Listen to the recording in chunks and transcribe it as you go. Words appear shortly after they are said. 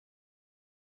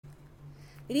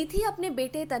रिथि अपने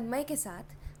बेटे तन्मय के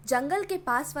साथ जंगल के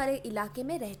पास वाले इलाके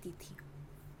में रहती थी।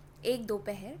 एक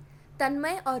दोपहर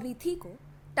तन्मय और रिथि को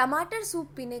टमाटर सूप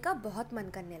पीने का बहुत मन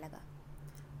करने लगा।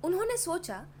 उन्होंने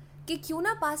सोचा कि क्यों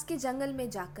ना पास के जंगल में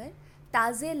जाकर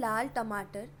ताज़े लाल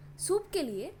टमाटर सूप के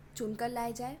लिए चुनकर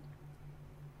लाए जाए।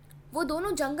 वो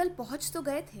दोनों जंगल पहुंच तो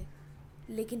गए थे,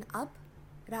 लेकिन अब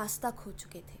रास्ता खो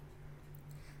चुके थे।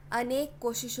 अनेक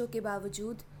कोशिशों के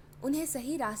बावजूद उन्हें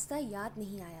सही रास्ता याद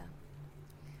नहीं आया।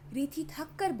 रिथि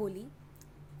थक कर बोली,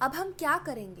 अब हम क्या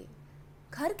करेंगे?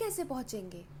 घर कैसे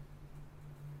पहुंचेंगे?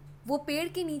 वो पेड़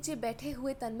के नीचे बैठे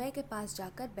हुए तन्मय के पास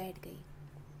जाकर बैठ गई।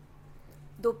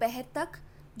 दोपहर तक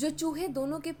जो चूहे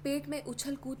दोनों के पेट में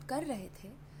उछल कूद कर रहे थे,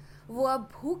 वो अब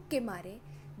भूख के मारे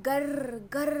गर्र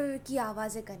गर्र की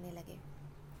आवाजें करने लगे।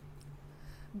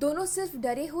 दोनों सिर्फ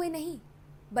डरे हुए नहीं,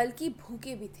 बल्कि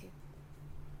भूखे भी थे।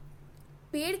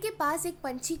 पेड़ के पास एक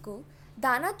पंछी को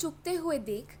दाना चुगते हुए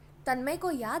देख तन्मय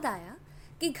को याद आया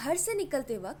कि घर से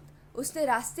निकलते वक्त उसने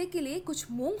रास्ते के लिए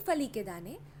कुछ मूंगफली के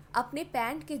दाने अपने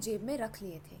पैंट के जेब में रख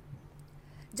लिए थे।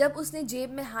 जब उसने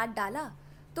जेब में हाथ डाला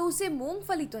तो उसे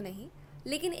मूंगफली तो नहीं,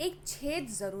 लेकिन एक छेद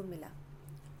जरूर मिला।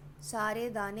 सारे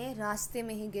दाने रास्ते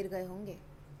में ही गिर गए होंगे,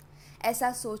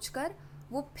 ऐसा सोचकर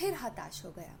वो फिर हताश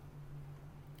हो गया।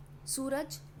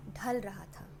 सूरज ढल रहा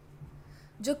था।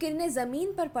 जो किरणें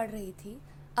जमीन पर पड़ रही थी,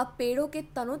 अब पेड़ों के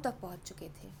तनों तक पहुंच चुके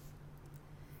थे।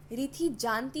 रिथि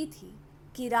जानती थी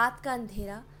कि रात का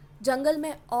अंधेरा जंगल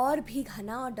में और भी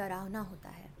घना और डरावना होता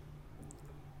है।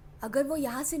 अगर वो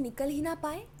यहाँ से निकल ही ना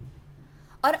पाए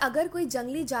और अगर कोई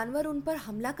जंगली जानवर उन पर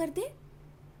हमला कर दे,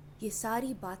 ये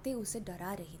सारी बातें उसे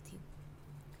डरा रही थी।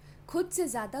 खुद से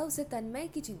ज्यादा उसे तन्मय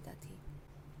की चिंता थी।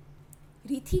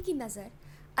 रिथि की नजर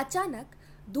अचानक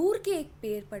दूर के एक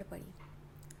पेड़ पर पड़ी।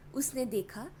 उसने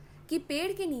देखा कि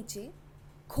पेड़ के नीचे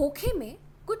खोखे में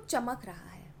कुछ चमक रहा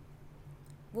है।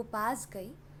 वो पास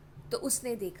गई तो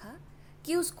उसने देखा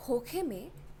कि उस खोखे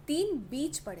में 3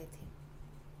 बीज पड़े थे।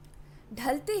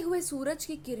 ढलते हुए सूरज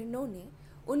की किरणों ने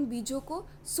उन बीजों को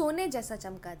सोने जैसा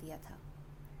चमका दिया था।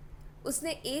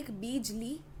 उसने एक बीज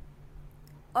ली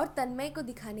और तन्मय को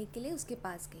दिखाने के लिए उसके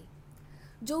पास गई,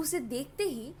 जो उसे देखते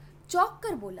ही चौंक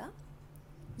कर बोला,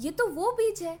 ये तो वो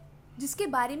बीज है जिसके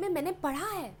बारे में मैंने पढ़ा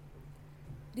है।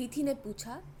 रिथि ने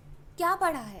पूछा, क्या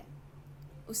पढ़ा है?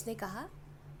 उसने कहा,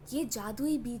 ये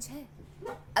जादुई बीज है।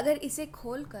 अगर इसे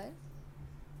खोलकर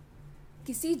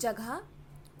किसी जगह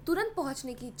तुरंत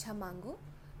पहुंचने की इच्छा मांगो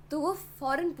तो वो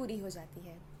फौरन पूरी हो जाती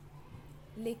है।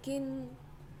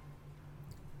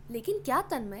 लेकिन क्या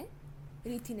तन्मय?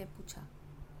 रिथि ने पूछा।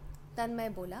 तन्मय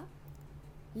बोला,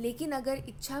 लेकिन अगर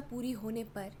इच्छा पूरी होने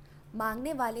पर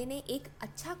मांगने वाले ने एक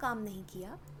अच्छा काम नहीं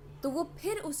किया तो वो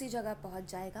फिर उसी जगह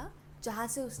पहुंच जाएगा जहां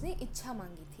से उसने इच्छा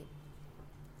मांगी थी।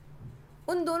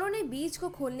 उन दोनों ने बीज को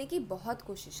खोलने की बहुत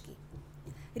कोशिश की।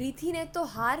 रिथि ने तो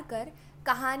हार कर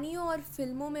कहानियों और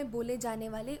फिल्मों में बोले जाने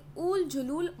वाले ऊल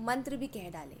जुलूल मंत्र भी कह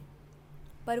डाले,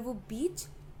 पर वो बीज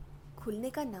खुलने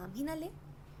का नाम ही न ले।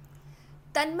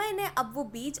 तन्मय ने अब वो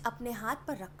बीज अपने हाथ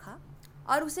पर रखा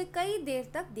और उसे कई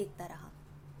देर तक देखता रहा,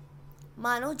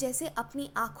 मानो जैसे अपनी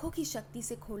आंखों की शक्ति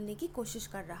से खोलने की कोशिश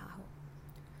कर रहा हो।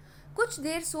 कुछ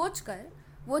देर सोचकर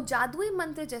वो जादुई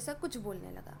मंत्र जैसा कुछ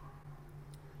बोलने लगा।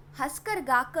 हंसकर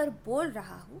गाकर बोल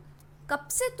रहा हूँ, कब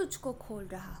से तुझको खोल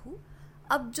रहा हूँ,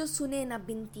 अब जो सुने ना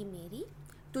बिनती मेरी,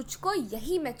 तुझको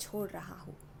यही मैं छोड़ रहा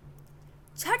हूँ।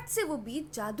 झट से वो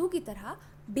बीज जादू की तरह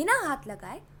बिना हाथ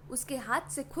लगाए उसके हाथ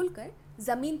से खुलकर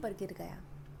जमीन पर गिर गया।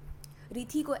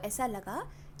 रिथि को ऐसा लगा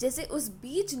जैसे उस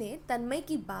बीज ने तन्मय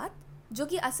की बात, जो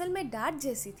कि असल में डांट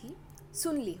जैसी थी,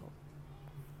 सुन ली हो।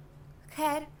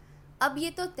 खैर, अब ये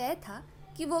तो तय था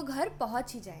कि वो घर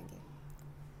पहुंच ही जाएंगे।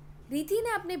 रिथि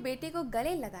ने अपने बेटे को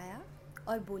गले लगाया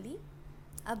और बोली,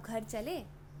 अब घर चले।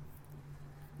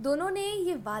 दोनों ने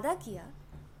ये वादा किया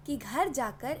कि घर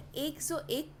जाकर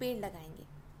 101 पेड़ लगाएंगे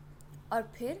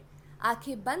और फिर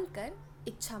आंखें बंद कर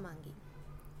इच्छा मांगी।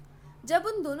 जब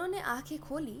उन दोनों ने आंखें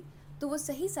खोली तो वो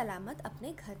सही सलामत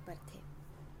अपने घर पर थे।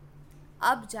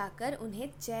 अब जाकर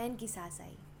उन्हें चैन की सांस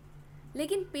आई,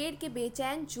 लेकिन पेड़ के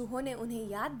बेचैन चूहों ने उन्हें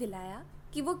याद दिलाया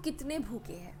कि वो कितने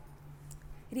भूखे हैं।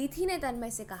 रिथि ने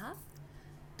तन्मय से कहा,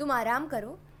 तुम आराम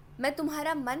करो, मैं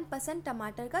तुम्हारा मनपसंद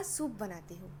टमाटर का सूप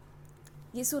बनाती हूँ।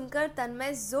 ये सुनकर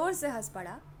तन्मय जोर से हंस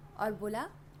पड़ा और बोला,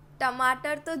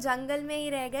 टमाटर तो जंगल में ही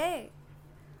रह गए।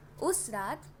 उस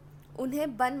रात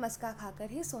उन्हें बन मस्का खाकर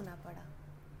ही सोना पड़ा।